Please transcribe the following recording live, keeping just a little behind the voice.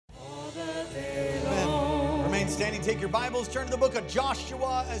standing, take your Bibles, turn to the book of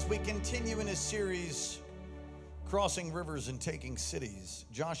Joshua as we continue in a series, Crossing Rivers and Taking Cities.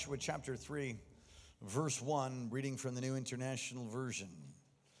 Joshua chapter 3, verse 1, reading from the New International Version.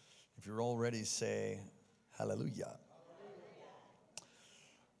 If you're all ready, say hallelujah.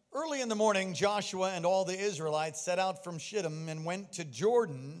 Early in the morning, Joshua and all the Israelites set out from Shittim and went to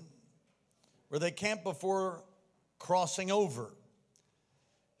Jordan, where they camped before crossing over.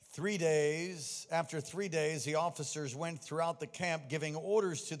 After 3 days, the officers went throughout the camp giving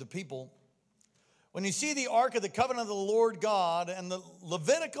orders to the people. When you see the ark of the covenant of the Lord God and the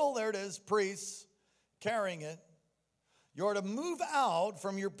Levitical, there it is, priests carrying it, you are to move out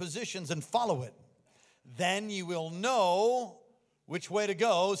from your positions and follow it. Then you will know which way to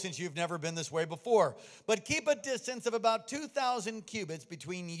go, since you've never been this way before. But keep a distance of about 2,000 cubits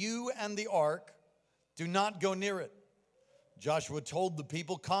between you and the ark. Do not go near it. Joshua told the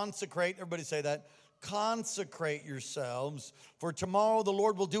people, consecrate, everybody say that, consecrate yourselves, for tomorrow the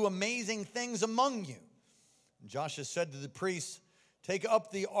Lord will do amazing things among you. And Joshua said to the priests, take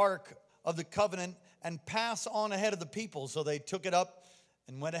up the ark of the covenant and pass on ahead of the people. So they took it up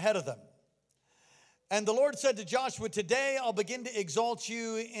and went ahead of them. And the Lord said to Joshua, today I'll begin to exalt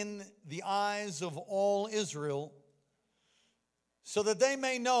you in the eyes of all Israel, so that they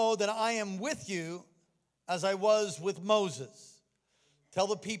may know that I am with you as I was with Moses. Tell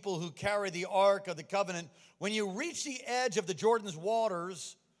the people who carry the ark of the covenant, when you reach the edge of the Jordan's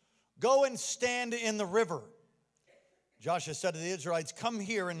waters, go and stand in the river. Joshua said to the Israelites, come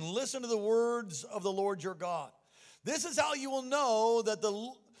here and listen to the words of the Lord your God. This is how you will know that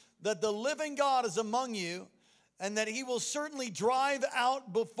the living God is among you, and that he will certainly drive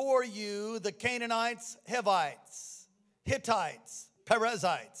out before you the Canaanites, Hivites, Hittites,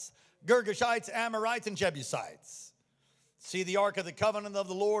 Perizzites, Girgashites, Amorites, and Jebusites. See, the ark of the covenant of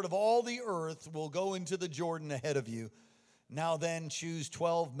the Lord of all the earth will go into the Jordan ahead of you. Now then, choose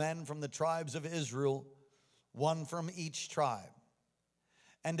 12 men from the tribes of Israel, one from each tribe.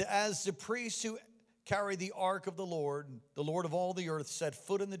 And as the priests who carry the ark of the Lord of all the earth, set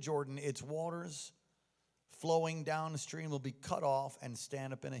foot in the Jordan, its waters flowing downstream will be cut off and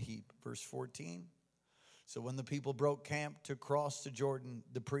stand up in a heap. Verse 14. So when the people broke camp to cross the Jordan,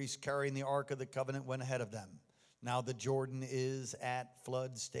 the priests carrying the ark of the covenant went ahead of them. Now the Jordan is at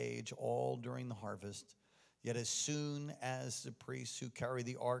flood stage all during the harvest. Yet as soon as the priests who carry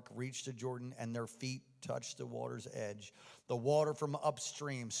the ark reached the Jordan and their feet touched the water's edge, the water from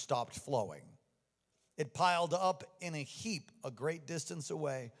upstream stopped flowing. It piled up in a heap a great distance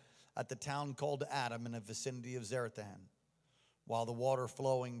away at the town called Adam in the vicinity of Zarethan, while the water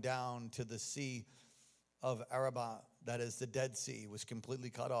flowing down to the sea of Arabah, that is the Dead Sea, was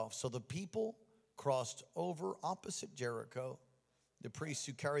completely cut off. So the people crossed over opposite Jericho. The priests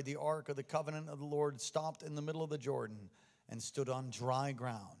who carried the ark of the covenant of the Lord stopped in the middle of the Jordan and stood on dry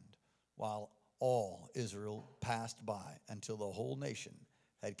ground, while all Israel passed by until the whole nation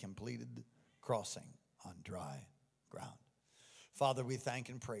had completed crossing on dry ground. Father, we thank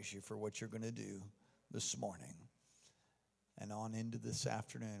and praise you for what you're going to do this morning and on into this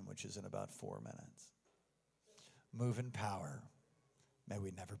afternoon, which is in about 4 minutes. Move in power. May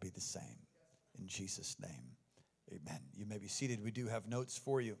we never be the same. In Jesus' name, amen. You may be seated. We do have notes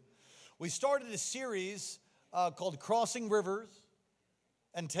for you. We started a series called Crossing Rivers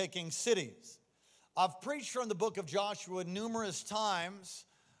and Taking Cities. I've preached from the book of Joshua numerous times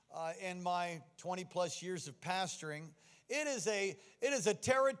in my 20-plus years of pastoring. It is a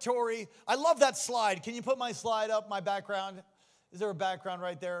territory. I love that slide. Can you put my slide up, my background? Is there a background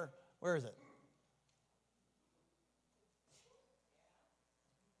right there? Where is it?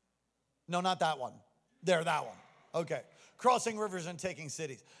 No, not that one. There, that one. Okay. Crossing rivers and taking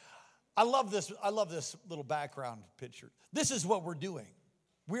cities. I love this little background picture. This is what we're doing.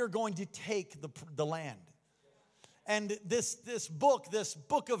 We are going to take the land. And this book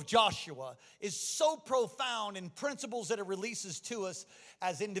of Joshua is so profound in principles that it releases to us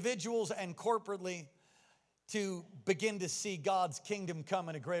as individuals and corporately to begin to see God's kingdom come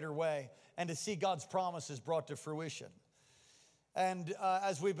in a greater way and to see God's promises brought to fruition. And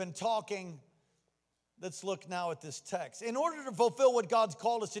as we've been talking, let's look now at this text. In order to fulfill what God's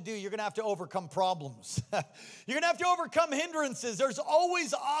called us to do, you're going to have to overcome problems. You're going to have to overcome hindrances. There's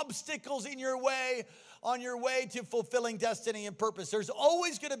always obstacles in your way, on your way to fulfilling destiny and purpose. There's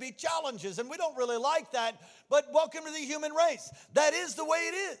always going to be challenges, and we don't really like that, but welcome to the human race. That is the way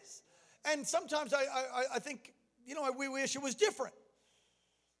it is. And sometimes I think, we wish it was different.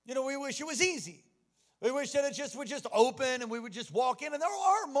 We wish it was easy. We wish that it would just open and we would just walk in. And there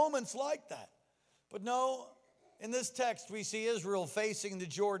are moments like that. But no, in this text, we see Israel facing the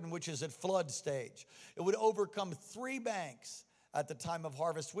Jordan, which is at flood stage. It would overcome 3 banks at the time of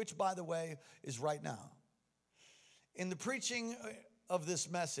harvest, which, by the way, is right now. In the preaching of this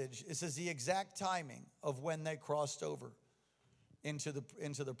message, it says the exact timing of when they crossed over into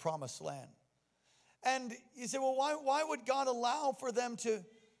the promised land. And you say, well, why would God allow for them to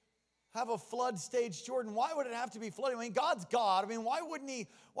have a flood stage Jordan? Why would it have to be flooding? I mean, God's God. I mean, why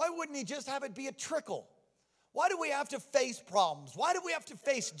wouldn't he just have it be a trickle? Why do we have to face problems? Why do we have to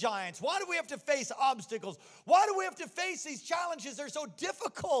face giants? Why do we have to face obstacles? Why do we have to face these challenges? They're so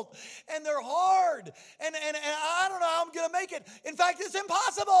difficult and they're hard. And I don't know how I'm going to make it. In fact, it's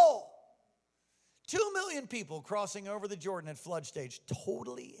impossible. 2 million people crossing over the Jordan at flood stage.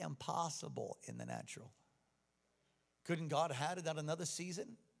 Totally impossible in the natural. Couldn't God have had it at another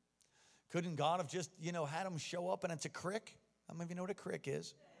season? Couldn't God have just, had them show up and it's a creek? How many of you know what a creek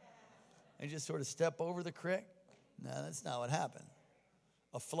is? And just sort of step over the creek? No, that's not what happened.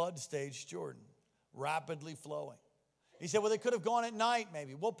 A flood stage Jordan, rapidly flowing. He said, well, they could have gone at night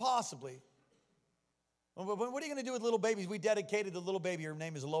maybe. Well, possibly. What are you going to do with little babies? We dedicated the little baby. Her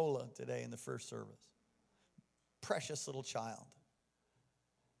name is Lola today in the first service. Precious little child.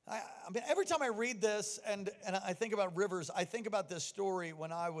 I mean, every time I read this and I think about rivers, I think about this story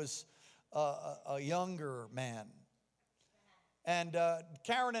when I was a younger man. And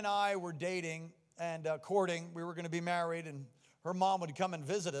Karen and I were dating and courting. We were going to be married, and her mom would come and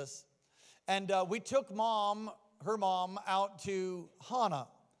visit us. And we took her mom, out to Hana,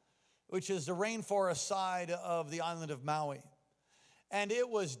 which is the rainforest side of the island of Maui. And it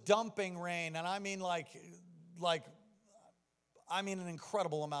was dumping rain, and I mean an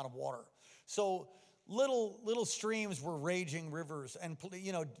incredible amount of water. So little streams were raging rivers, and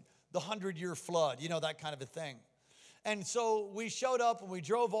the 100-year flood, that kind of a thing. And so we showed up and we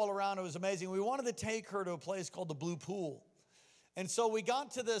drove all around. It was amazing. We wanted to take her to a place called the Blue Pool. And so we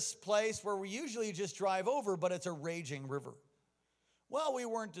got to this place where we usually just drive over, but it's a raging river. Well, we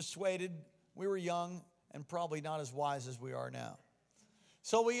weren't dissuaded. We were young and probably not as wise as we are now.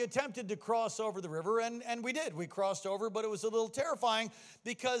 So we attempted to cross over the river, and we did. We crossed over, but it was a little terrifying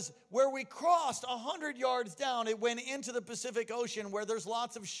because where we crossed 100 yards down, it went into the Pacific Ocean where there's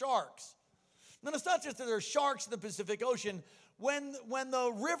lots of sharks. And it's not just that there are sharks in the Pacific Ocean. When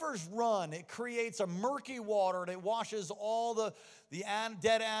the rivers run, it creates a murky water, and it washes all the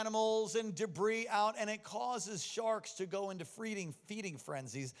dead animals and debris out, and it causes sharks to go into feeding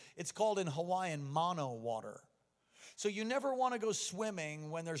frenzies. It's called in Hawaiian mono water. So you never want to go swimming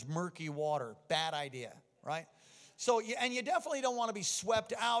when there's murky water. Bad idea, right? So, and you definitely don't want to be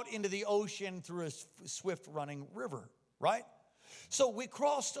swept out into the ocean through a swift running river, right? So we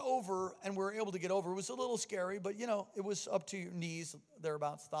crossed over and we were able to get over. It was a little scary, but it was up to your knees,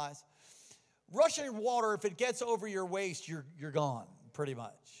 thereabouts, thighs. Rushing water, if it gets over your waist, you're gone, pretty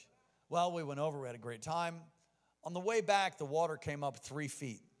much. Well, we went over, we had a great time. On the way back, the water came up 3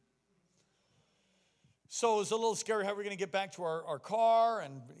 feet. So it was a little scary how we're going to get back to our car.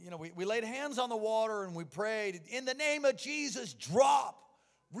 And, we laid hands on the water and we prayed, in the name of Jesus, drop,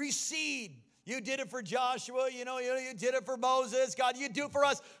 recede. You did it for Joshua, you did it for Moses. God, you do it for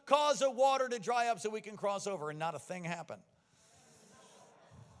us. Cause the water to dry up so we can cross over. And not a thing happened.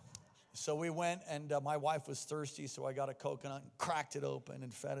 So we went, and my wife was thirsty, so I got a coconut and cracked it open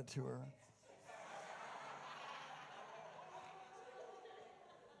and fed it to her.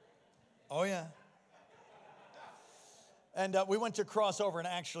 Oh, yeah. And we went to cross over, and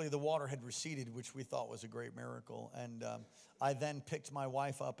actually the water had receded, which we thought was a great miracle. And I then picked my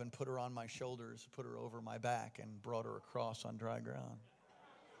wife up and put her on my shoulders, put her over my back, and brought her across on dry ground.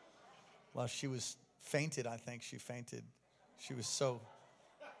 Well, she was fainted, I think. She fainted. She was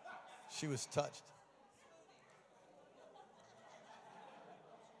touched.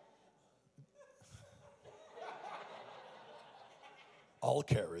 I'll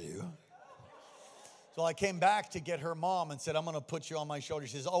carry you. So I came back to get her mom and said, I'm going to put you on my shoulder.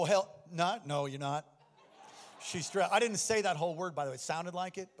 She says, oh, hell, not? No, you're not. She's stressed. I didn't say that whole word, by the way. It sounded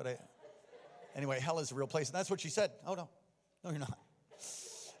like it, but anyway, hell is a real place. And that's what she said. Oh, no, you're not.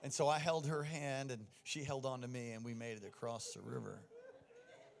 And so I held her hand, and she held on to me, and we made it across the river.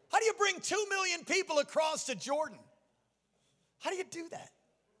 How do you bring 2 million people across to Jordan? How do you do that?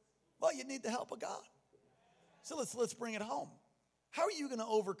 Well, you need the help of God. So let's bring it home. How are you going to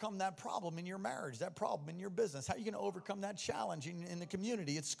overcome that problem in your marriage, that problem in your business? How are you going to overcome that challenge in the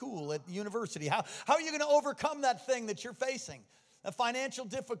community, at school, at the university? How are you going to overcome that thing that you're facing, the financial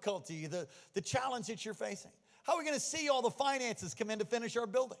difficulty, the challenge that you're facing? How are we going to see all the finances come in to finish our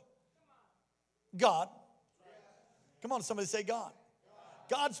building? God. Come on, somebody say God.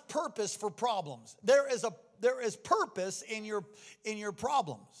 God's purpose for problems. There is purpose in your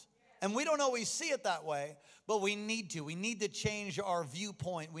problems. And we don't always see it that way, but we need to. We need to change our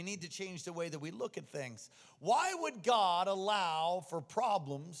viewpoint. We need to change the way that we look at things. Why would God allow for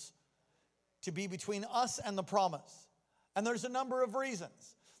problems to be between us and the promise? And there's a number of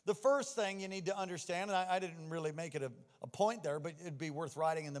reasons. The first thing you need to understand, and I didn't really make it a point there, but it'd be worth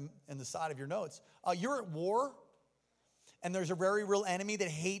writing in the side of your notes. You're at war, and there's a very real enemy that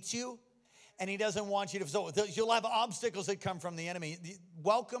hates you, and he doesn't want you to. So you'll have obstacles that come from the enemy.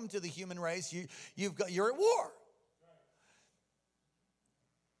 Welcome to the human race. You're at war.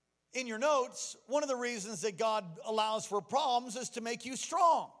 In your notes, one of the reasons that God allows for problems is to make you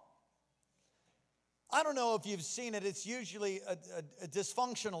strong. I don't know if you've seen it. It's usually a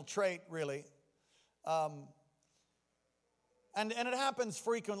dysfunctional trait, really. And it happens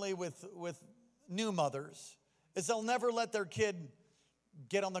frequently with new mothers, is they'll never let their kid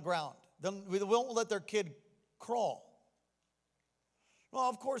get on the ground. They won't let their kid crawl. Well,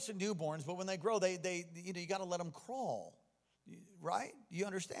 of course, in newborns, but when they grow, you got to let them crawl, right? You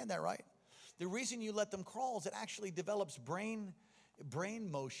understand that, right? The reason you let them crawl is it actually develops brain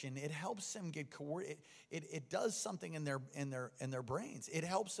motion. It helps them get coordinated. It does something in their brains. It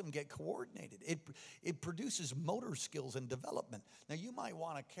helps them get coordinated. It produces motor skills and development. Now, you might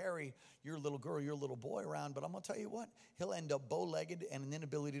want to carry your little girl, your little boy around, but I'm going to tell you what, he'll end up bow-legged and an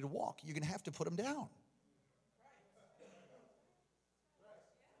inability to walk. You're going to have to put him down.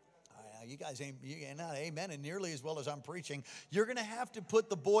 You guys ain't not amen and nearly as well as I'm preaching. You're going to have to put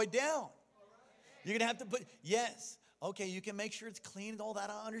the boy down. You're going to have to put, yes. Okay, you can make sure it's clean and all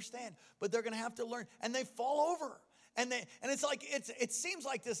that, I understand. But they're going to have to learn. And they fall over. And it's like, it seems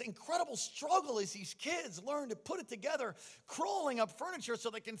like this incredible struggle as these kids learn to put it together, crawling up furniture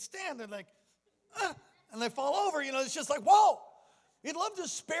so they can stand. And and they fall over. It's just like, whoa. You'd love to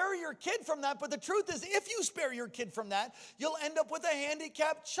spare your kid from that. But the truth is, if you spare your kid from that, you'll end up with a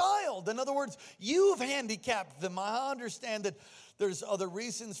handicapped child. In other words, you've handicapped them. I understand that there's other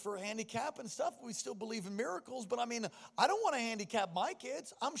reasons for handicap and stuff. We still believe in miracles. But I don't want to handicap my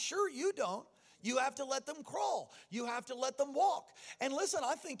kids. I'm sure you don't. You have to let them crawl. You have to let them walk. And listen,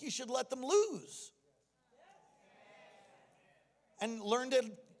 I think you should let them lose. And learn to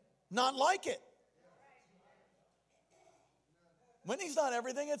not like it. Winning's not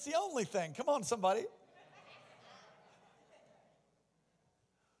everything. It's the only thing. Come on, somebody.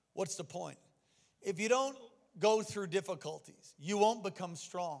 What's the point? If you don't go through difficulties, you won't become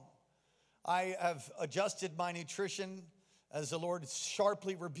strong. I have adjusted my nutrition as the Lord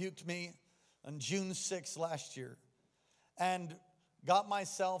sharply rebuked me on June 6th last year, and got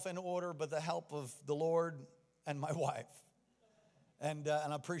myself in order by the help of the Lord and my wife. And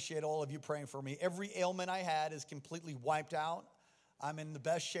I appreciate all of you praying for me. Every ailment I had is completely wiped out. I'm in the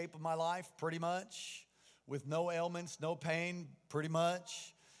best shape of my life, pretty much, with no ailments, no pain, pretty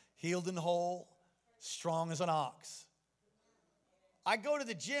much, healed and whole, strong as an ox. I go to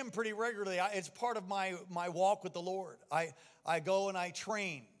the gym pretty regularly. It's part of my walk with the Lord. I go and I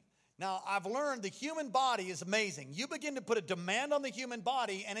train. Now, I've learned the human body is amazing. You begin to put a demand on the human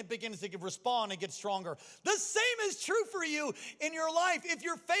body, and it begins to respond and get stronger. The same is true for you in your life. If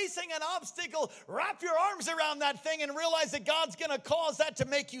you're facing an obstacle, wrap your arms around that thing and realize that God's going to cause that to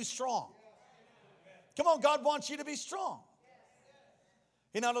make you strong. Come on, God wants you to be strong.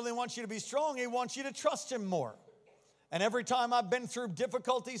 He not only wants you to be strong, He wants you to trust Him more. And every time I've been through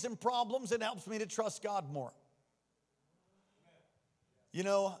difficulties and problems, it helps me to trust God more. You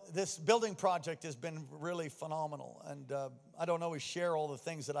know, this building project has been really phenomenal. And I don't always share all the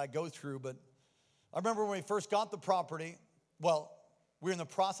things that I go through, but I remember when we first got the property, well, we were in the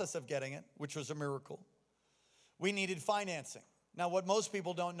process of getting it, which was a miracle. We needed financing. Now, what most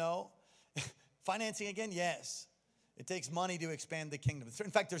people don't know, financing again, yes. It takes money to expand the kingdom.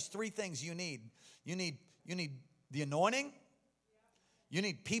 In fact, there's three things you need. You need the anointing, you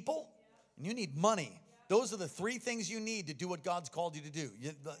need people, and you need money. Those are the three things you need to do what God's called you to do.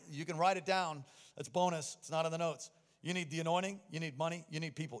 You can write it down. That's bonus. It's not in the notes. You need the anointing, you need money, you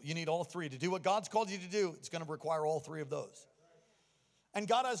need people. You need all three. To do what God's called you to do, it's going to require all three of those. And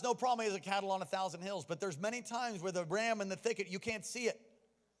God has no problem. He has a cattle on 1,000 hills. But there's many times where the ram in the thicket, you can't see it.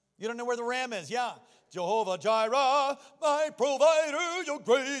 You don't know where the ram is. Yeah. Jehovah Jireh, my provider, your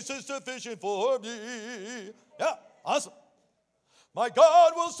grace is sufficient for me. Yeah, awesome. My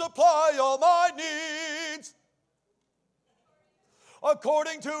God will supply all my needs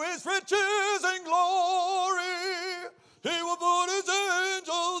according to His riches and glory. He will put His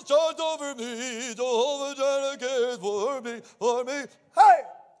angels charge over me. Jehovah Jireh cares for me. Hey!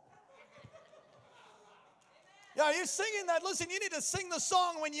 Yeah, you're singing that. Listen, you need to sing the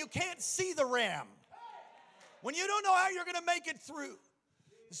song when you can't see the ram. When you don't know how you're going to make it through.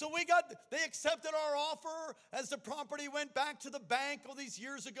 So they accepted our offer as the property went back to the bank all these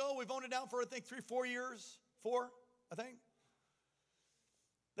years ago. We've owned it now for, I think, 3-4 years. 4, I think.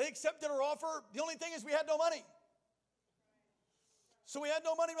 They accepted our offer. The only thing is we had no money. So we had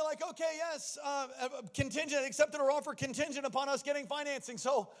no money. We're like, okay, yes, contingent, accepted our offer contingent upon us getting financing.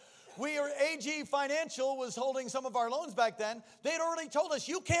 So AG Financial was holding some of our loans back then. They'd already told us,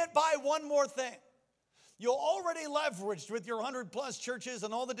 you can't buy one more thing. You're already leveraged with your 100+ churches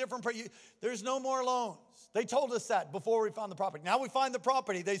and all the different, there's no more loans. They told us that before we found the property. Now we find the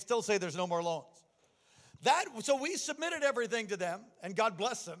property, they still say there's no more loans. So we submitted everything to them, and God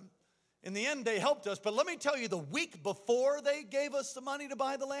bless them. In the end, they helped us. But let me tell you, the week before they gave us the money to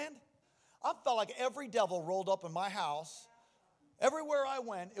buy the land, I felt like every devil rolled up in my house. Everywhere I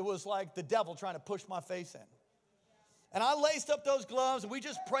went, it was like the devil trying to push my face in. And I laced up those gloves, and we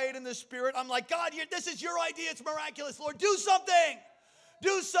just prayed in the Spirit. I'm like, God, this is your idea. It's miraculous. Lord, do something.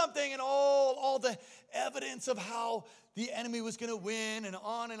 Do something. And all the evidence of how the enemy was going to win, and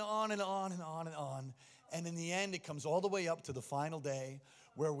on and on and on and on and on. And in the end, it comes all the way up to the final day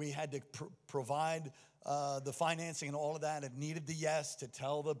where we had to provide the financing and all of that. It needed the yes to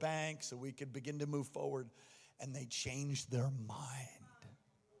tell the bank so we could begin to move forward. And they changed their mind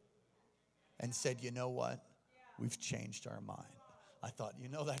and said, you know what? We've changed our mind. I thought,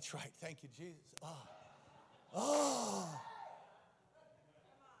 that's right. Thank you, Jesus. Oh.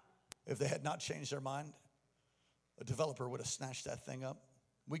 If they had not changed their mind, a developer would have snatched that thing up.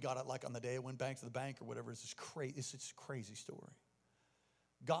 We got it like on the day it went back to the bank or whatever. It's a crazy story.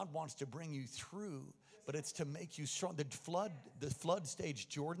 God wants to bring you through, but it's to make you strong. The flood stage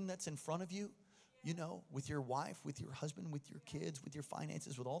Jordan that's in front of you, with your wife, with your husband, with your kids, with your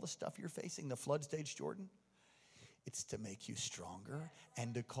finances, with all the stuff you're facing, the flood stage Jordan, it's to make you stronger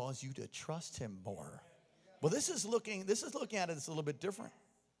and to cause you to trust him more. Well, this is looking at it, it's a little bit different.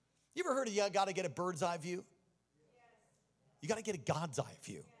 You ever heard of you got to get a bird's eye view? You got to get a God's eye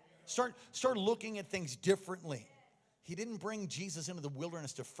view. Start looking at things differently. He didn't bring Jesus into the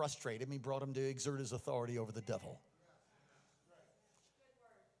wilderness to frustrate him. He brought him to exert his authority over the devil.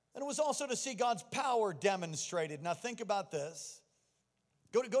 And it was also to see God's power demonstrated. Now think about this.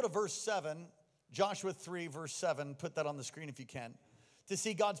 Go to verse 7, Joshua 3, verse 7. Put that on the screen if you can. To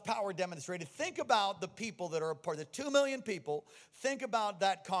see God's power demonstrated. Think about the people that are a part, the 2 million people. Think about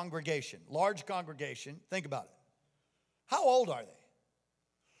that congregation, large congregation. Think about it. How old are they?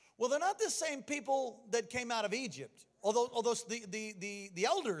 Well, they're not the same people that came out of Egypt. Although the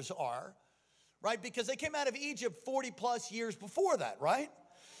elders are, right? Because they came out of Egypt 40 plus years before that, right?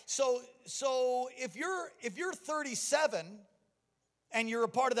 So if you're 37 and you're a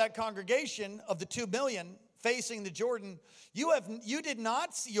part of that congregation of the 2 million facing the Jordan, you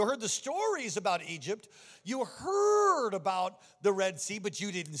heard the stories about Egypt. You heard about the Red Sea, but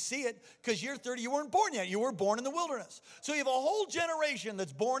you didn't see it because you're 30, you weren't born yet. You were born in the wilderness. So you have a whole generation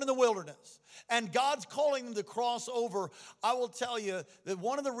that's born in the wilderness. And God's calling them to cross over. I will tell you that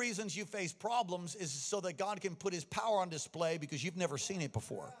one of the reasons you face problems is so that God can put his power on display because you've never seen it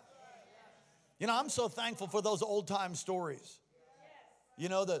before. I'm so thankful for those old time stories.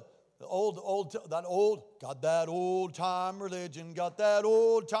 Got that old time religion, got that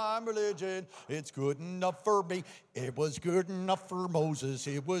old time religion. It's good enough for me. It was good enough for Moses.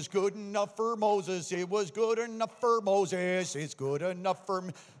 It was good enough for Moses. It was good enough for Moses. It's good enough for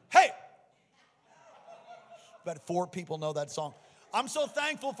me. Hey! About 4 people know that song. I'm so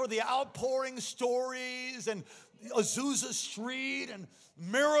thankful for the outpouring stories and Azusa Street and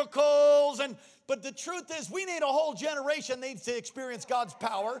miracles. But the truth is we need a whole generation needs to experience God's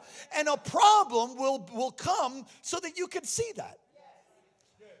power. And a problem will come so that you can see that.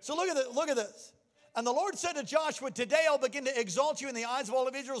 So look at this. And the Lord said to Joshua, today I'll begin to exalt you in the eyes of all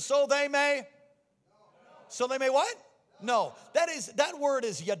of Israel so they may what? No. That word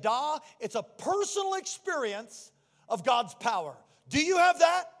is yada. It's a personal experience of God's power. Do you have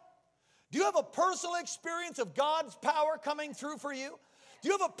that? Do you have a personal experience of God's power coming through for you? Do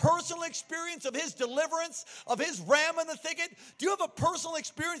you have a personal experience of his deliverance, of his ram in the thicket? Do you have a personal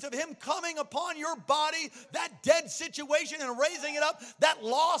experience of him coming upon your body, that dead situation and raising it up, that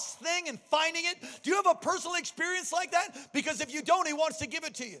lost thing and finding it? Do you have a personal experience like that? Because if you don't, he wants to give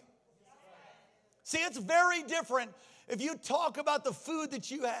it to you. See, it's very different if you talk about the food that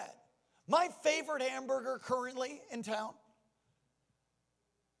you had. My favorite hamburger currently in town,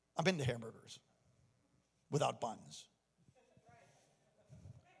 I'm into hamburgers without buns.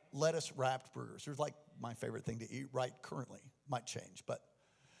 Lettuce wrapped burgers. They're like my favorite thing to eat right currently. Might change, but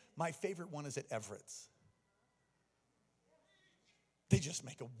my favorite one is at Everett's. They just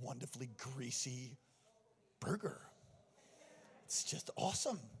make a wonderfully greasy burger. It's just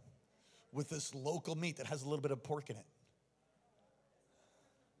awesome with this local meat that has a little bit of pork in it.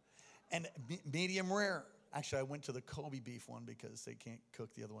 And medium rare. Actually, I went to the Kobe beef one because they can't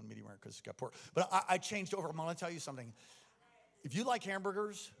cook the other one medium rare because it's got pork. But I changed over. I'm going to tell you something. If you like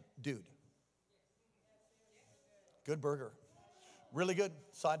hamburgers, dude, good burger. Really good.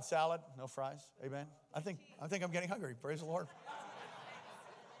 Side salad, no fries. Amen. I think I'm getting hungry. Praise the Lord.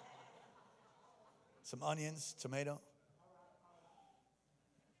 Some onions, tomato.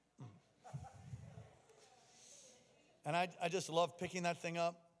 And I just love picking that thing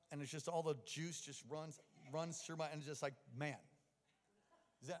up, and it's just all the juice just runs through my, and it's just like, man.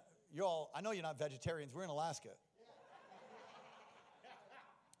 Is that, you're all, I know you're not vegetarians. We're in Alaska.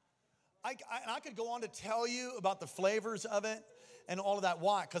 I could go on to tell you about the flavors of it and all of that.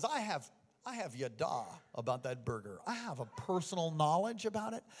 Why? Because I have yada about that burger. I have a personal knowledge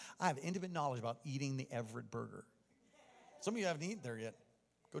about it. I have intimate knowledge about eating the Everett burger. Some of you haven't eaten there yet.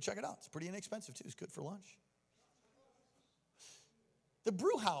 Go check it out. It's pretty inexpensive too. It's good for lunch. The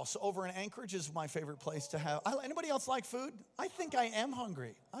Brew House over in Anchorage is my favorite place to have. Anybody else like food? I think I am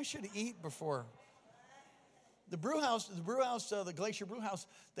hungry. I should eat before. The Glacier Brew House,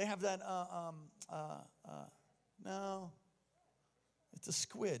 they have that, no, it's a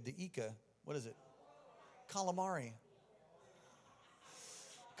squid, the Ika. What is it? Calamari.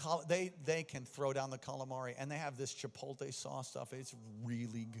 They can throw down the calamari, and they have this chipotle sauce stuff. It's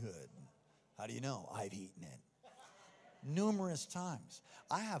really good. How do you know? I've eaten it numerous times.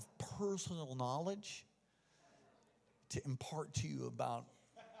 I have personal knowledge to impart to you about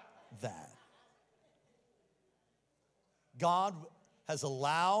that. God has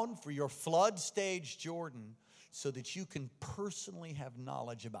allowed for your flood stage Jordan so that you can personally have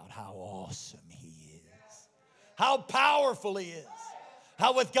knowledge about how awesome He is, how powerful He is,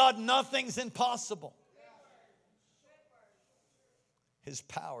 how with God nothing's impossible. His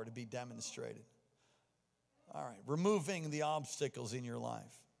power to be demonstrated. All right, removing the obstacles in your life.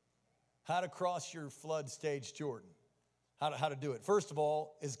 How to cross your flood stage Jordan. How to do it. First of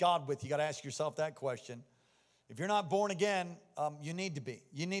all, is God with you? You got to ask yourself that question. If you're not born again, you need to be.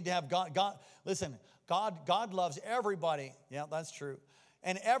 You need to have God. Listen, God loves everybody. Yeah, that's true.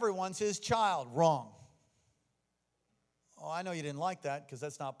 And everyone's His child. Wrong. Oh, I know you didn't like that because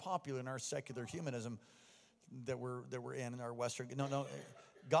that's not popular in our secular humanism that we're in our Western. No.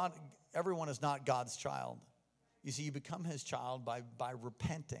 God, everyone is not God's child. You see, you become His child by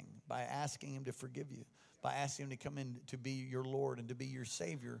repenting, by asking Him to forgive you, by asking Him to come in to be your Lord and to be your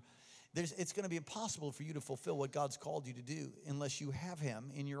Savior. It's going to be impossible for you to fulfill what God's called you to do unless you have Him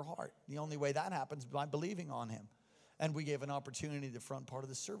in your heart. The only way that happens is by believing on Him. And we gave an opportunity the front part of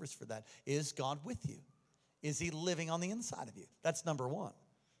the service for that. Is God with you? Is He living on the inside of you? That's number one.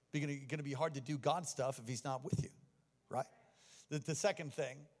 It's going to be hard to do God stuff if He's not with you, right? The second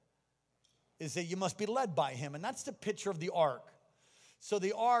thing is that you must be led by Him, and that's the picture of the ark. So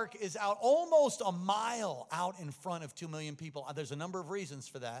the ark is out almost a mile out in front of 2 million people. There's a number of reasons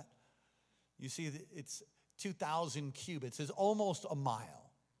for that. You see, it's 2,000 cubits. It's almost a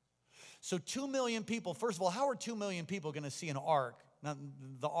mile. So 2 million people. First of all, how are 2 million people going to see an ark? Now,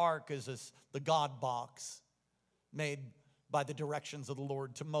 the ark is the God box made by the directions of the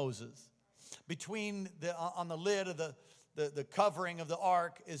Lord to Moses. Between on the lid of the covering of the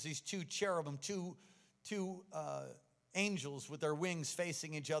ark is these two cherubim, two angels with their wings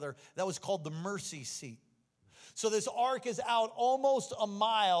facing each other. That was called the mercy seat. So this ark is out almost a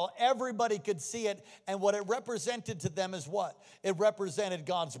mile. Everybody could see it. And what it represented to them is what? It represented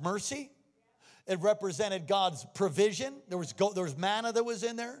God's mercy. It represented God's provision. There was manna that was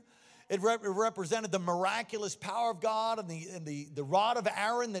in there. It represented the miraculous power of God and the rod of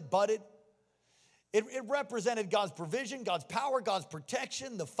Aaron that budded. It represented God's provision, God's power, God's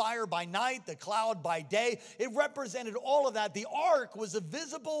protection, the fire by night, the cloud by day. It represented all of that. The ark was the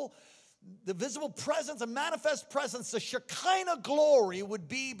visible presence, a manifest presence. The Shekinah glory would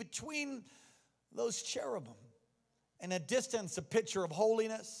be between those cherubim. And at distance, a picture of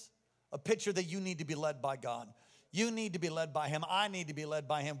holiness, a picture that you need to be led by God. You need to be led by Him. I need to be led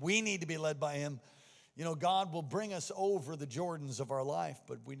by Him. We need to be led by Him. You know, God will bring us over the Jordans of our life,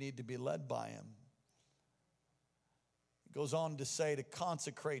 but we need to be led by Him. It goes on to say to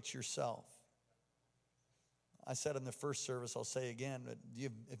consecrate yourself. I said in the first service, I'll say again, that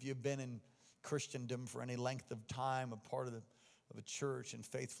if you've been in Christendom for any length of time, a part of a church and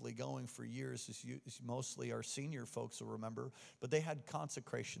faithfully going for years, mostly our senior folks will remember, but they had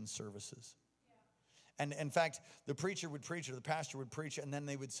consecration services. And in fact, the preacher would preach or the pastor would preach, and then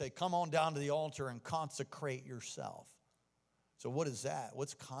they would say, come on down to the altar and consecrate yourself. So what is that?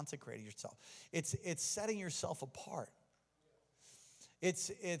 What's consecrating yourself? It's setting yourself apart.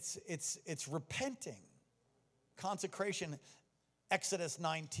 It's repenting. Consecration, Exodus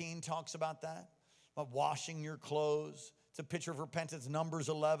 19 talks about that, about washing your clothes. It's a picture of repentance. Numbers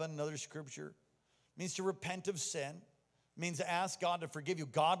 11, another scripture. It means to repent of sin. It means to ask God to forgive you.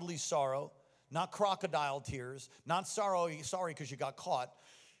 Godly sorrow, not crocodile tears, not sorry because you got caught.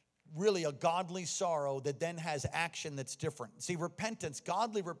 Really a godly sorrow that then has action that's different. See, repentance,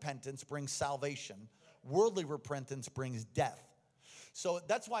 godly repentance brings salvation. Worldly repentance brings death. So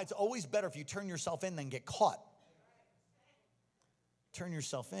that's why it's always better if you turn yourself in than get caught. Turn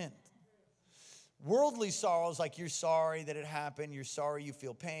yourself in. Worldly sorrow is like you're sorry that it happened. You're sorry you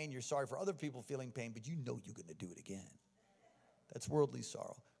feel pain. You're sorry for other people feeling pain, but you know you're going to do it again. That's worldly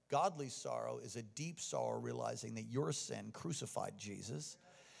sorrow. Godly sorrow is a deep sorrow realizing that your sin crucified Jesus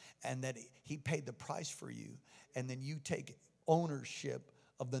and that he paid the price for you. And then you take ownership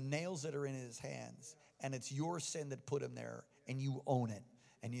of the nails that are in his hands. And it's your sin that put him there. And you own it.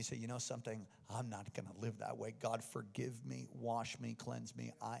 And you say, you know something? I'm not going to live that way. God, forgive me, wash me, cleanse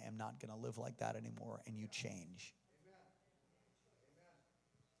me. I am not going to live like that anymore. And you change.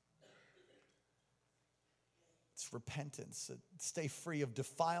 It's repentance. Stay free of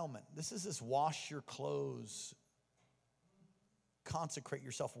defilement. This is this wash your clothes. Consecrate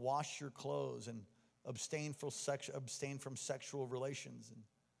yourself. Wash your clothes and abstain from sexual relations. And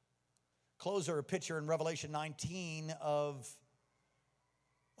clothes are a picture in Revelation 19 of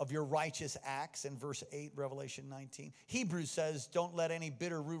your righteous acts. In verse 8, Revelation 19. Hebrews says, don't let any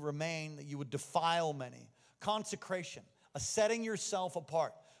bitter root remain, that you would defile many. Consecration, a setting yourself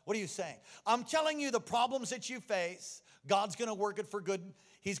apart. What are you saying? I'm telling you the problems that you face, God's going to work it for good.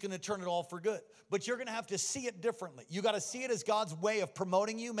 He's going to turn it all for good. But you're going to have to see it differently. You got to see it as God's way of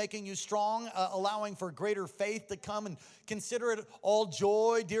promoting you, making you strong, allowing for greater faith to come, and consider it all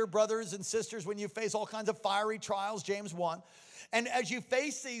joy, dear brothers and sisters, when you face all kinds of fiery trials, James 1. And as you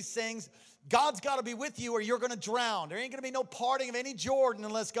face these things, God's got to be with you or you're going to drown. There ain't going to be no parting of any Jordan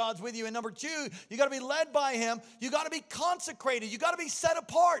unless God's with you. And number two, you got to be led by him. You got to be consecrated. You got to be set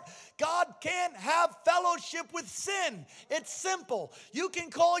apart. God can't have fellowship with sin. It's simple. You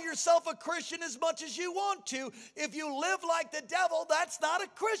can call yourself a Christian as much as you want to. If you live like the devil, that's not a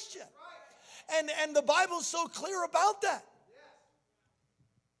Christian. And the Bible's so clear about that.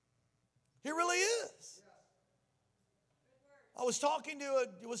 It really is. I was talking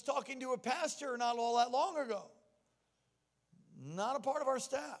to a pastor not all that long ago, not a part of our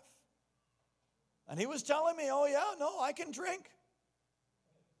staff. And he was telling me, oh yeah, no, I can drink.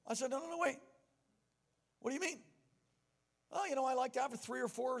 I said, no, wait. What do you mean? Oh, you know, I like to have 3 or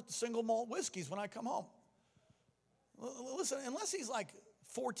 4 single malt whiskeys when I come home. Listen, unless he's like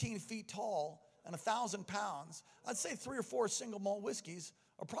 14 feet tall and 1,000 pounds, I'd say 3 or 4 single malt whiskeys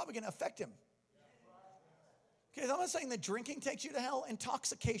are probably going to affect him. Okay, I'm not saying that drinking takes you to hell.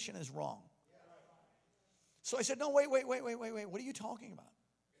 Intoxication is wrong. So I said, no, wait. What are you talking about?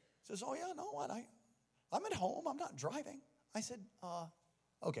 He says, oh, yeah, no, what? I'm at home. I'm not driving. I said,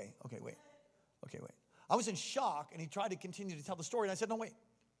 okay, wait. I was in shock, and he tried to continue to tell the story, and I said, no, wait.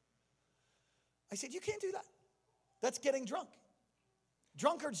 I said, you can't do that. That's getting drunk.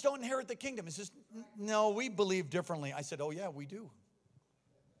 Drunkards don't inherit the kingdom. He says, no, we believe differently. I said, oh, yeah, we do.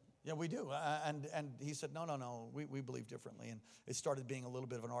 Yeah, we do. And he said, no, we believe differently. And it started being a little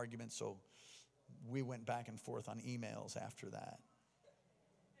bit of an argument, so we went back and forth on emails after that.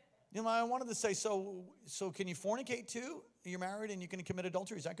 You know, I wanted to say, so can you fornicate too? You're married and you can commit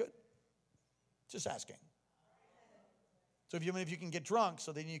adultery. Is that good? Just asking. So if you can get drunk,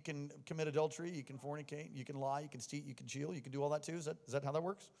 so then you can commit adultery, you can fornicate, you can lie, you can steal, you can steal, you can do all that too. Is that how that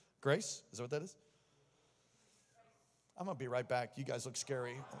works? Grace? Is that what that is? I'm going to be right back. You guys look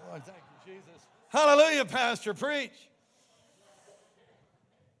scary. Oh, thank you, Jesus. Hallelujah, Pastor. Preach.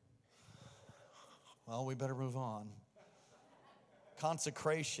 Well, we better move on.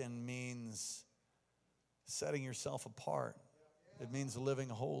 Consecration means setting yourself apart. It means living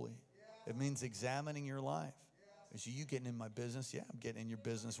holy. It means examining your life. Is you getting in my business? Yeah, I'm getting in your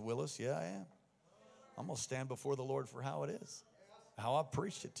business, Willis. Yeah, I am. I'm going to stand before the Lord for how it is, how I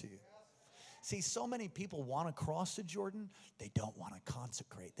preached it to you. See, so many people want to cross the Jordan. They don't want to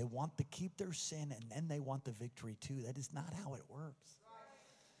consecrate. They want to keep their sin, and then they want the victory too. That is not how it works.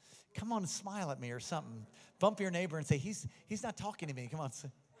 Come on, smile at me or something. Bump your neighbor and say, he's not talking to me. Come on.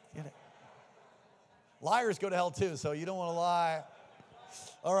 Get it. Liars go to hell too, so you don't want to lie.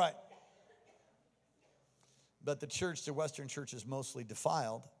 All right. But the church, the Western church, is mostly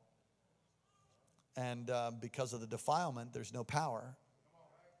defiled. And because of the defilement, there's no power.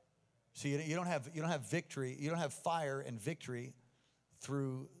 See, you don't have victory, you don't have fire and victory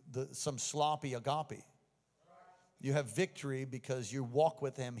through some sloppy agape. You have victory because you walk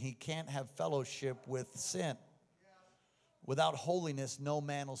with him. He can't have fellowship with sin. Without holiness, no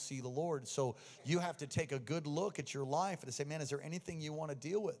man will see the Lord. So you have to take a good look at your life and say, man, is there anything you want to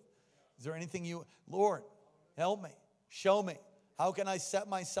deal with? Is there anything Lord, help me, show me. How can I set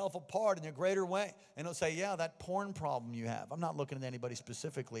myself apart in a greater way? And he'll say, yeah, that porn problem you have. I'm not looking at anybody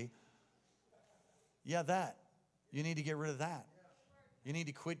specifically. Yeah, that. You need to get rid of that. You need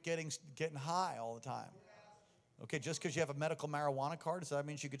to quit getting high all the time. Okay, just because you have a medical marijuana card, does that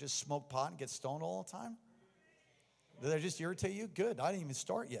mean you could just smoke pot and get stoned all the time? Did that just irritate you? Good. I didn't even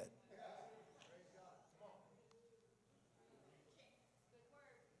start yet.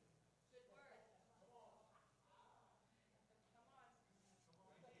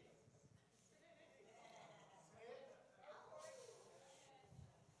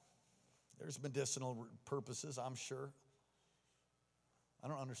 There's medicinal purposes, I'm sure. I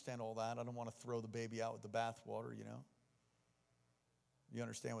don't understand all that. I don't want to throw the baby out with the bathwater, you know. You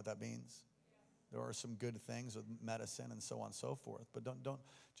understand what that means? There are some good things with medicine and so on and so forth. But don't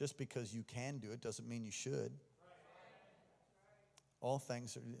just because you can do it doesn't mean you should. All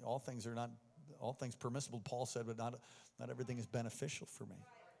things permissible, Paul said, but not everything is beneficial for me.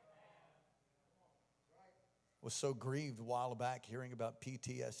 Was so grieved a while back hearing about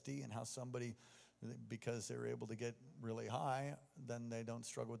PTSD and how somebody, because they're able to get really high, then they don't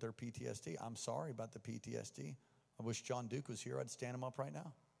struggle with their PTSD. I'm sorry about the PTSD. I wish John Duke was here. I'd stand him up right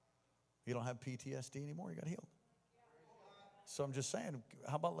now. You don't have PTSD anymore. You got healed. So I'm just saying,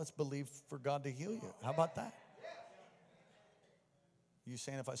 how about let's believe for God to heal you? How about that? You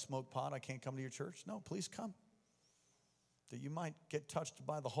saying if I smoke pot, I can't come to your church? No, please come. That you might get touched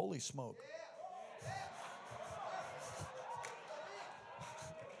by the holy smoke.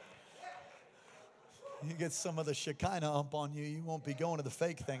 You get some of the Shekinah up on you, you won't be going to the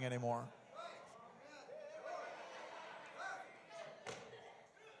fake thing anymore.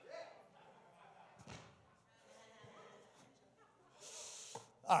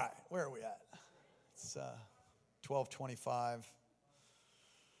 All right, where are we at? It's 12:25.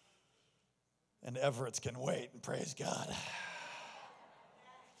 And Everett's can wait, and praise God.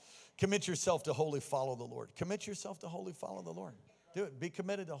 Commit yourself to wholly follow the Lord. Commit yourself to wholly follow the Lord. Do it. Be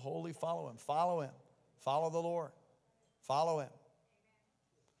committed to wholly follow him. Follow him. Follow the Lord. Follow him.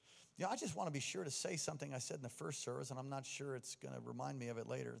 You know, I just want to be sure to say something I said in the first service, and I'm not sure it's going to remind me of it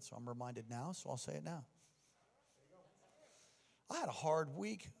later, so I'm reminded now, so I'll say it now. I had a hard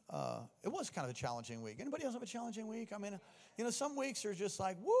week. It was kind of a challenging week. Anybody else have a challenging week? I mean, you know, some weeks are just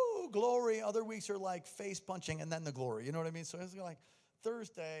like, woo, glory. Other weeks are like face punching and then the glory. You know what I mean? So it's like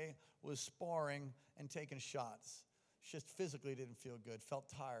Thursday was sparring and taking shots. Just physically didn't feel good. Felt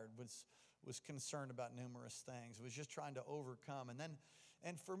tired. Was concerned about numerous things. Was just trying to overcome.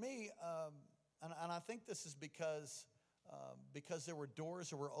 And for me, and I think this is because there were doors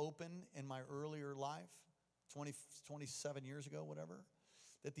that were open in my earlier life. 27 years ago, whatever,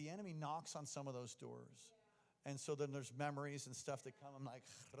 that the enemy knocks on some of those doors. And so then there's memories and stuff that come. I'm like,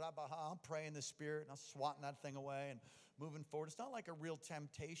 I'm praying in the Spirit, and I'm swatting that thing away and moving forward. It's not like a real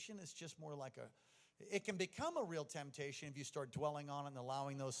temptation. It's just more like it can become a real temptation if you start dwelling on it and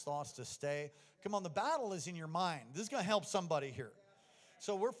allowing those thoughts to stay. Come on, the battle is in your mind. This is going to help somebody here.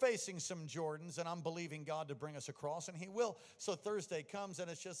 So we're facing some Jordans, and I'm believing God to bring us across, and he will. So Thursday comes,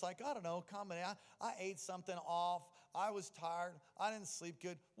 and it's just like, I don't know, I ate something off. I was tired. I didn't sleep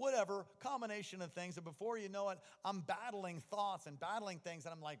good. Whatever, combination of things. And before you know it, I'm battling thoughts and battling things,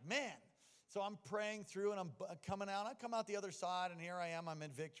 and I'm like, man. So I'm praying through, and I'm coming out. I come out the other side, and here I am. I'm in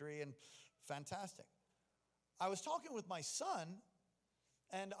victory, and fantastic. I was talking with my son,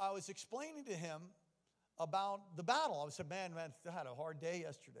 and I was explaining to him about the battle. I said, man, I had a hard day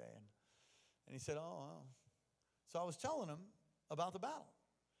yesterday. And he said, oh. So I was telling him about the battle.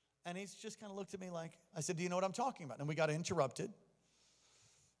 And he's just kind of looked at me like, I said, do you know what I'm talking about? And we got interrupted.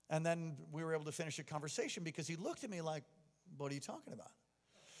 And then we were able to finish the conversation because he looked at me like, what are you talking about?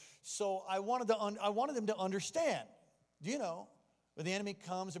 So I wanted him to understand, you know, when the enemy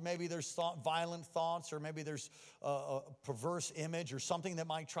comes, or maybe there's violent thoughts, or maybe there's a perverse image or something that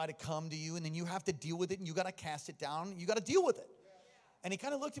might try to come to you, and then you have to deal with it, and you got to cast it down, and you got to deal with it. And he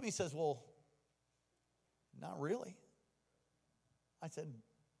kind of looked at me and says, well, not really. I said,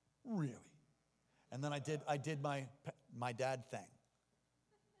 really? And then I did my dad thing.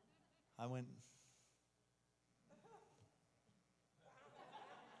 I went,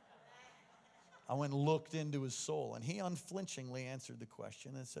 and looked into his soul, and he unflinchingly answered the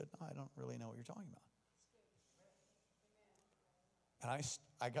question and said, I don't really know what you're talking about. And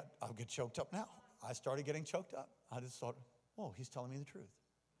I'll get choked up now. I started getting choked up. I just thought, oh, he's telling me the truth.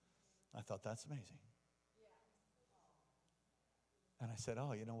 I thought, that's amazing. And I said,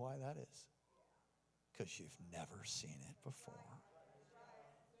 oh, you know why that is? Because you've never seen it before.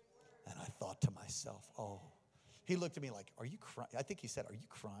 And I thought to myself, oh. He looked at me like, are you crying? I think he said, are you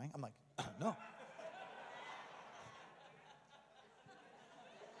crying? I'm like, no.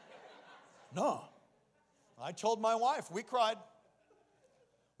 No. I told my wife, we cried.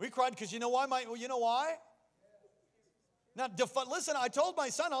 We cried because you know why? You know why? Now, listen, I told my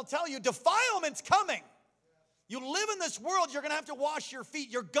son, I'll tell you, defilement's coming. You live in this world, you're going to have to wash your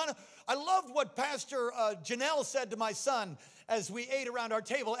feet. I loved what Pastor Janelle said to my son as we ate around our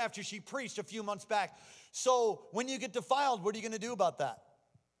table after she preached a few months back. So when you get defiled, what are you going to do about that?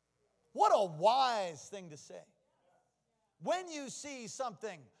 What a wise thing to say. When you see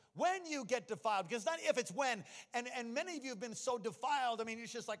something, when you get defiled, because not if, it's when. And many of you have been so defiled, I mean,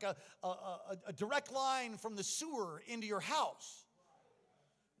 it's just like a direct line from the sewer into your house.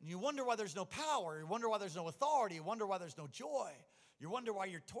 And you wonder why there's no power. You wonder why there's no authority. You wonder why there's no joy. You wonder why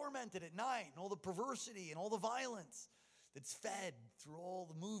you're tormented at night and all the perversity and all the violence that's fed through all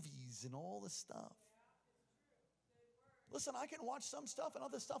the movies and all the stuff. Listen, I can watch some stuff and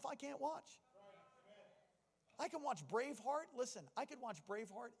other stuff I can't watch. I can watch Braveheart. Listen, I could watch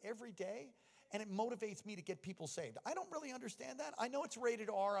Braveheart every day, and it motivates me to get people saved. I don't really understand that. I know it's rated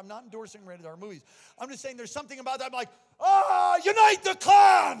R. I'm not endorsing rated R movies. I'm just saying there's something about that. I'm like, unite the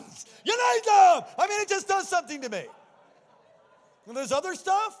clans! Unite them! I mean, it just does something to me. And there's other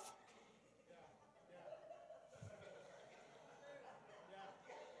stuff.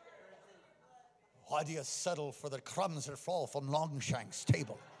 Why do you settle for the crumbs that fall from Longshank's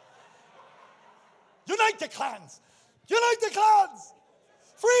table? Unite the clans! Unite the clans!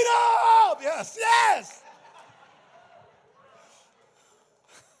 Freedom! Yes, yes!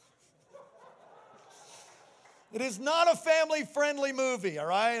 It is not a family-friendly movie, all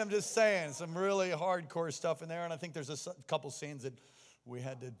right? I'm just saying, some really hardcore stuff in there, and I think there's a couple scenes that we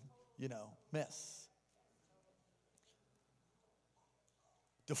had to, miss.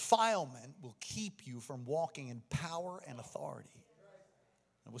 Defilement will keep you from walking in power and authority.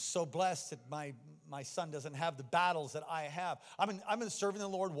 I was so blessed that my son doesn't have the battles that I have. I've been serving the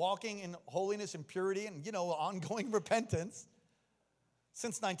Lord, walking in holiness and purity and, ongoing repentance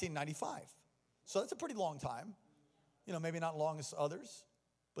since 1995. So that's a pretty long time. Maybe not long as others.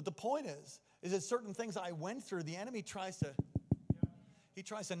 But the point is that certain things I went through, the enemy tries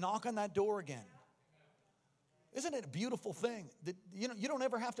to knock on that door again. Isn't it a beautiful thing that, you don't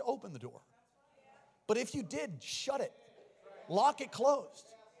ever have to open the door. But if you did, shut it. Lock it closed.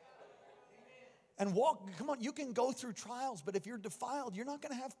 And walk. Come on, you can go through trials, but if you're defiled, you're not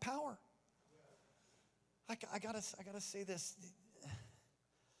going to have power. I gotta say this.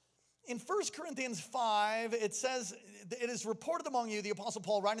 In 1 Corinthians 5, it says, it is reported among you, the Apostle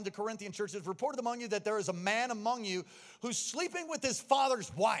Paul writing to the Corinthian church, it is reported among you that there is a man among you who's sleeping with his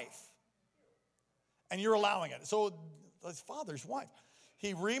father's wife. And you're allowing it. So his father's wife.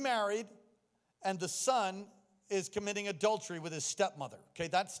 He remarried, and the son is committing adultery with his stepmother. Okay,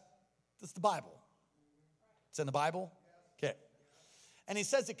 that's the Bible. It's in the Bible? Okay. And he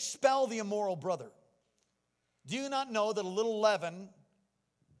says, expel the immoral brother. Do you not know that a little leaven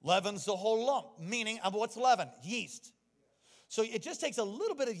leavens the whole lump? Meaning, what's leaven? Yeast. So it just takes a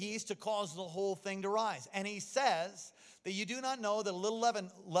little bit of yeast to cause the whole thing to rise. And he says that you do not know that a little leaven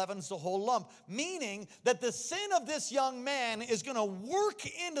leavens the whole lump. Meaning that the sin of this young man is going to work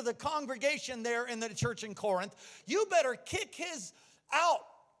into the congregation there in the church in Corinth. You better kick his out.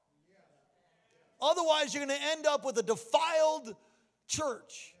 Otherwise, you're going to end up with a defiled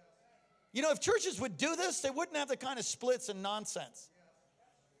church. If churches would do this, they wouldn't have the kind of splits and nonsense.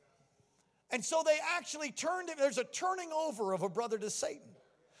 And so they actually there's a turning over of a brother to Satan.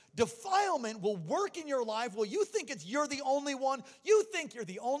 Defilement will work in your life. Well, you think you're the only one. You think you're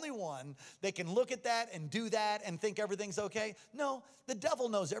the only one that can look at that and do that and think everything's okay. No, the devil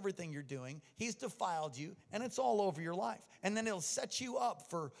knows everything you're doing. He's defiled you, and it's all over your life. And then it'll set you up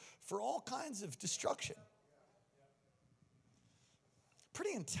for all kinds of destruction.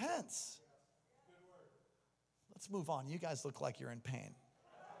 Pretty intense. Let's move on. You guys look like you're in pain.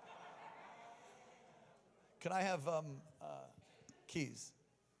 Can I have keys?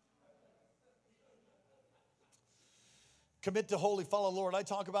 Commit to holy, follow Lord. I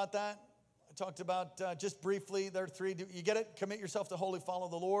talk about that. I talked about just briefly. There are three. You get it? Commit yourself to holy, follow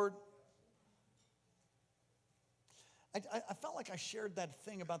the Lord. I felt like I shared that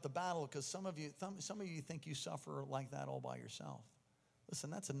thing about the battle because some of you think you suffer like that all by yourself. Listen,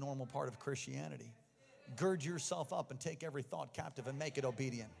 that's a normal part of Christianity. Gird yourself up and take every thought captive and make it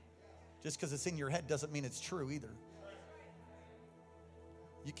obedient. Just because it's in your head doesn't mean it's true either.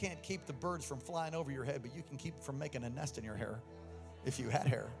 You can't keep the birds from flying over your head, but you can keep them from making a nest in your hair if you had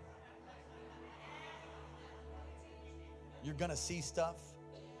hair. You're going to see stuff.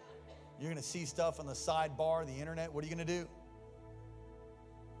 You're going to see stuff on the sidebar, the internet. What are you going to do?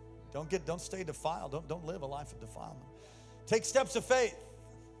 Don't stay defiled. Don't live a life of defilement. Take steps of faith.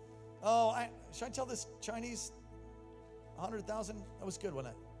 Oh, should I tell this Chinese 100,000? That was good,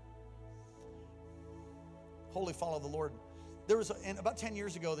 wasn't it? Wholly follow the Lord. There was, and about 10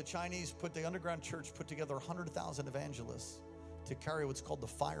 years ago, the underground church put together 100,000 evangelists to carry what's called the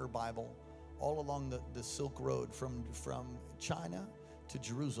Fire Bible all along the Silk Road from China to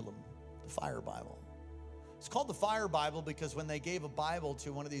Jerusalem. The Fire Bible. It's called the Fire Bible because when they gave a Bible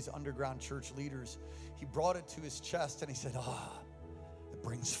to one of these underground church leaders, he brought it to his chest and he said, it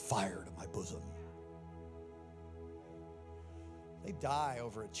brings fire to my bosom. They die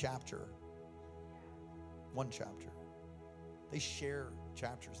over a chapter, one chapter. They share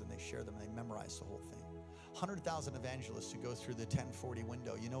chapters and they share them and they memorize the whole thing. 100,000 evangelists who go through the 1040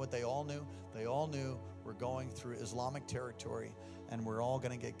 window. You know what they all knew? They all knew we're going through Islamic territory and we're all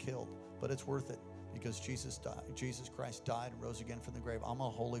going to get killed. But it's worth it because Jesus Christ died and rose again from the grave. I'm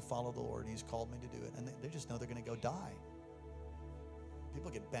going to wholly follow the Lord. He's called me to do it. And they just know they're going to go die.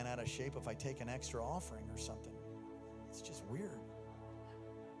 People get bent out of shape if I take an extra offering or something. It's just weird.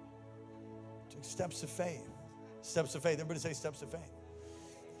 Take steps of faith. Steps of faith. Everybody say steps of faith.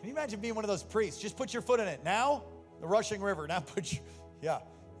 Can you imagine being one of those priests? Just put your foot in it. Now, the rushing river. Now put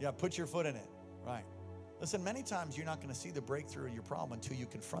your foot in it. Right. Listen, many times you're not going to see the breakthrough in your problem until you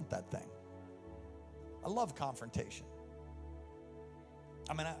confront that thing. I love confrontation.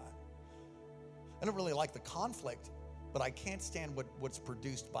 I mean, I don't really like the conflict, but I can't stand what's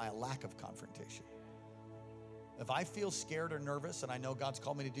produced by a lack of confrontation. If I feel scared or nervous and I know God's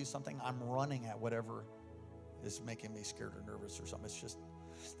called me to do something, I'm running at whatever is making me scared or nervous or something. It's just,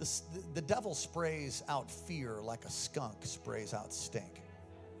 the devil sprays out fear like a skunk sprays out stink.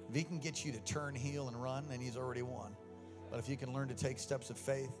 If he can get you to turn heel and run, then he's already won. But if you can learn to take steps of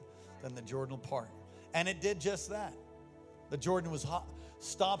faith, then the Jordan will part. And it did just that. The Jordan was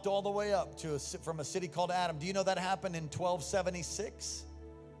stopped all the way up from a city called Adam. Do you know that happened in 1276?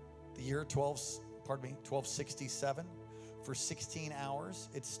 The year 1267. For 16 hours.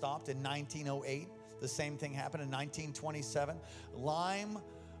 It stopped in 1908. The same thing happened in 1927.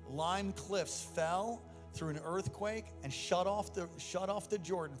 Lime cliffs fell through an earthquake and shut off the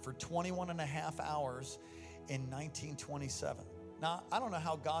Jordan for 21 and a half hours in 1927. Now, I don't know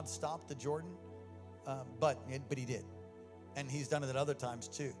how God stopped the Jordan, but he did. And he's done it at other times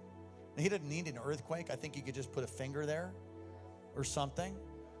too. He didn't need an earthquake. I think he could just put a finger there or something,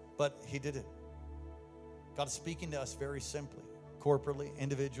 but he did it. God is speaking to us very simply, corporately,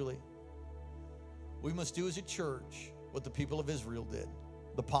 individually. We must do as a church what the people of Israel did,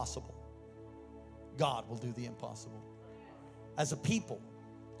 the possible. God will do the impossible. As a people,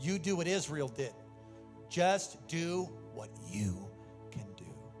 you do what Israel did. Just do what you can do.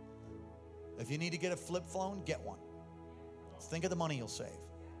 If you need to get a flip phone, get one. Think of the money you'll save.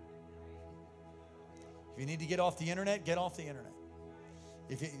 If you need to get off the internet, get off the internet.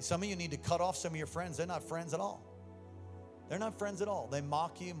 Some of you need to cut off some of your friends. They're not friends at all. They're not friends at all. They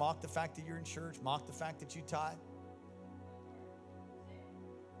mock you, mock the fact that you're in church, mock the fact that you tithe.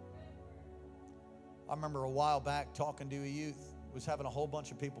 I remember a while back talking to a youth who was having a whole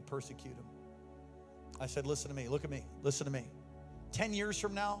bunch of people persecute him. I said, listen to me, look at me, listen to me. 10 years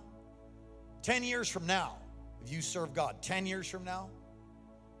from now, if you serve God, 10 years from now,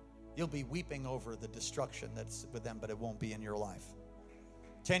 you'll be weeping over the destruction that's with them, but it won't be in your life.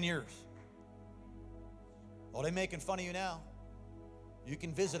 10 years. Oh, they're making fun of you now. You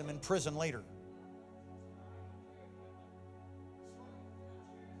can visit them in prison later.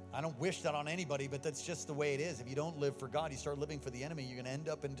 I don't wish that on anybody, but that's just the way it is. If you don't live for God, you start living for the enemy, you're going to end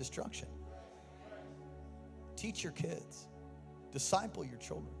up in destruction. Teach your kids. Disciple your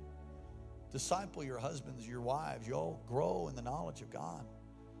children. Disciple your husbands, your wives. You all grow in the knowledge of God.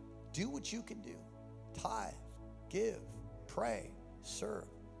 Do what you can do. Tithe, give, pray, serve.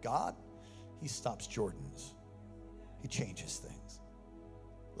 God, He stops Jordans. He changes things.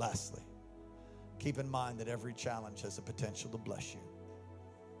 Lastly, keep in mind that every challenge has the potential to bless you.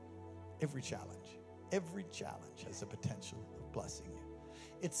 Every challenge has the potential of blessing you.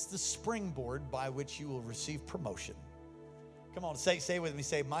 It's the springboard by which you will receive promotion. Come on, say with me,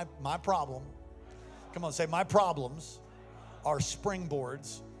 say my problem. Come on, say my problems are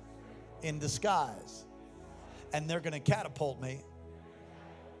springboards in disguise. And they're going to catapult me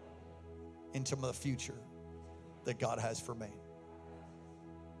into the future that God has for me.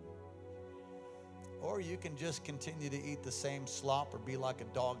 Or you can just continue to eat the same slop or be like a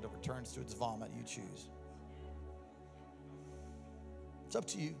dog that returns to its vomit. You choose. It's up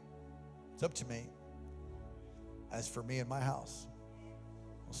to you. It's up to me. As for me and my house,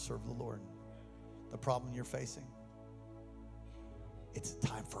 we'll serve the Lord. The problem you're facing, it's a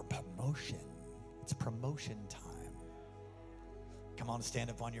time for promotion. It's promotion time. Come on, stand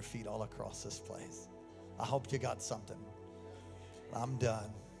up on your feet all across this place. I hope you got something. I'm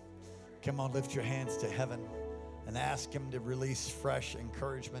done. Come on, lift your hands to heaven and ask him to release fresh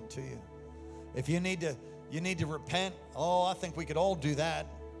encouragement to you. If you need to repent, I think we could all do that.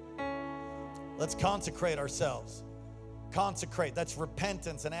 Let's consecrate ourselves. Consecrate, that's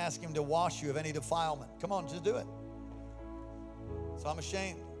repentance, and ask him to wash you of any defilement. Come on, just do it. So I'm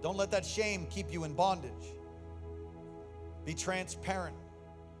ashamed. Don't let that shame keep you in bondage. Be transparent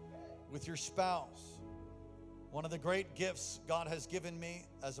with your spouse. One of the great gifts God has given me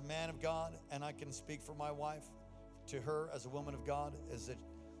as a man of God, and I can speak for my wife, to her as a woman of God, is that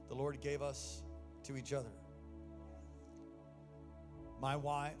the Lord gave us to each other. My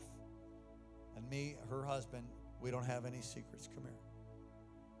wife and me, her husband, we don't have any secrets. Come here.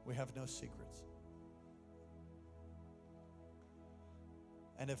 We have no secrets.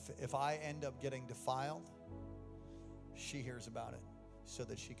 And if I end up getting defiled, she hears about it so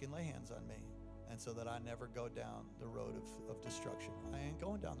that she can lay hands on me and so that I never go down the road of destruction. I ain't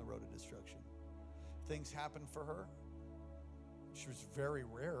going down the road of destruction. Things happen for her. She was very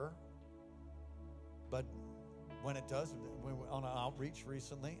rare. But when it does, we were on an outreach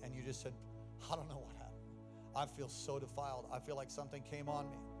recently, and you just said, I don't know what happened. I feel so defiled. I feel like something came on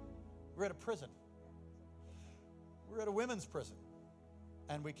me. We're at a prison. We're at a women's prison.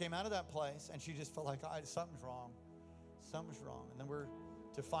 And we came out of that place, and she just felt like, something's wrong. Something's wrong. And then we're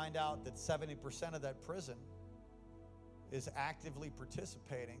to find out that 70% of that prison is actively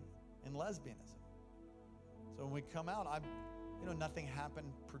participating in lesbianism. So when we come out, nothing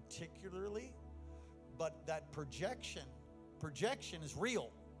happened particularly, but that projection is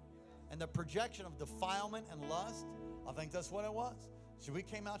real. And the projection of defilement and lust, I think that's what it was. So we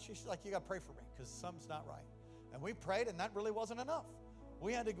came out, she's like, you got to pray for me because something's not right. And we prayed, and that really wasn't enough.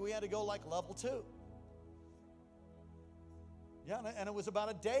 We had to go like level 2. Yeah, and it was about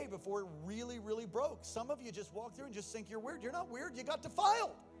a day before it really, really broke. Some of you just walk through and just think you're weird. You're not weird. You got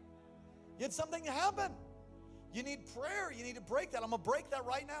defiled. You had something happen. You need prayer. You need to break that. I'm going to break that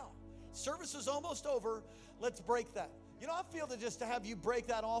right now. Service is almost over. Let's break that. I feel that just to have you break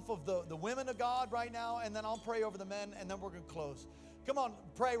that off of the women of God right now, and then I'll pray over the men, and then we're going to close. Come on,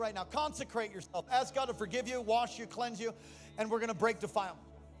 pray right now. Consecrate yourself. Ask God to forgive you, wash you, cleanse you, and we're going to break defilement.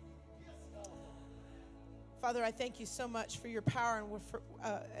 Father, I thank you so much for your power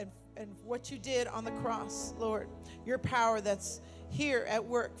and what you did on the cross, Lord. Your power that's here at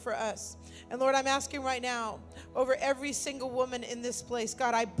work for us. And Lord, I'm asking right now over every single woman in this place,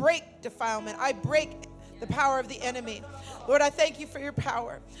 God, I break defilement. I break the power of the enemy. Lord, I thank you for your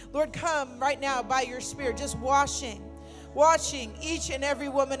power. Lord, come right now by your Spirit, just washing each and every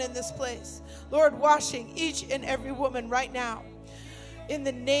woman in this place. Lord, washing each and every woman right now. In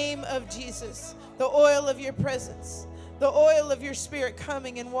the name of Jesus, the oil of your presence, the oil of your Spirit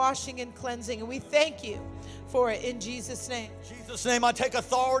coming and washing and cleansing. And we thank you for it in Jesus' name. In Jesus' name, I take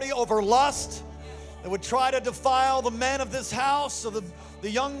authority over lust that would try to defile the men of this house, or the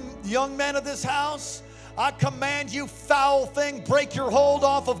young men of this house. I command you, foul thing, break your hold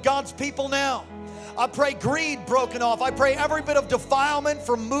off of God's people now. I pray greed broken off. I pray every bit of defilement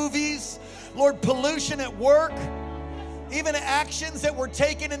from movies, Lord, pollution at work, even actions that were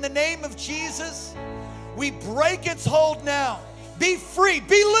taken in the name of Jesus. We break its hold now. Be free,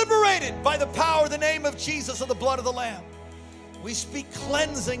 be liberated by the power of the name of Jesus, of the blood of the Lamb. We speak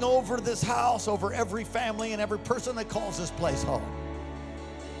cleansing over this house, over every family and every person that calls this place home.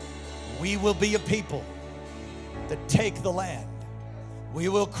 We will be a people that take the land. We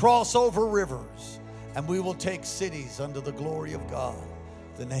will cross over rivers, and we will take cities under the glory of God,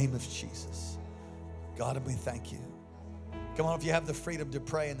 the name of Jesus. God, and we thank you. Come on, if you have the freedom to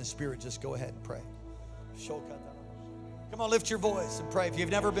pray in the Spirit, just go ahead and pray. Come on, lift your voice and pray. If you've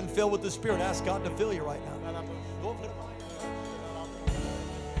never been filled with the Spirit, ask God to fill you right now. Lord,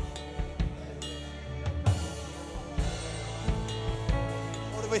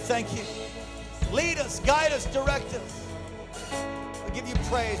 we thank you. Lead us, guide us, direct us. We give you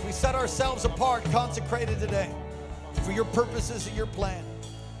praise. We set ourselves apart, consecrated today for your purposes and your plan.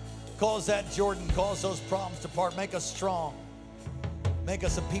 Cause that, Jordan, cause those problems to part. Make us strong. Make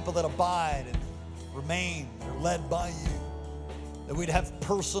us a people that abide and remain. They're led by you. that we'd have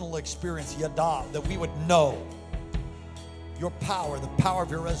personal experience, yada, that we would know your power, the power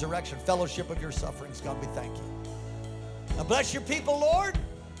of your resurrection, fellowship of your sufferings. God, we thank you. Now bless your people, Lord.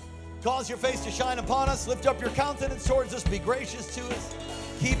 Cause your face to shine upon us. Lift up your countenance towards us. Be gracious to us.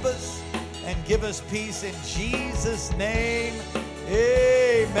 Keep us and give us peace in Jesus' name.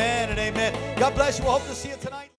 Amen and amen. God bless you. We'll hope to see you tonight.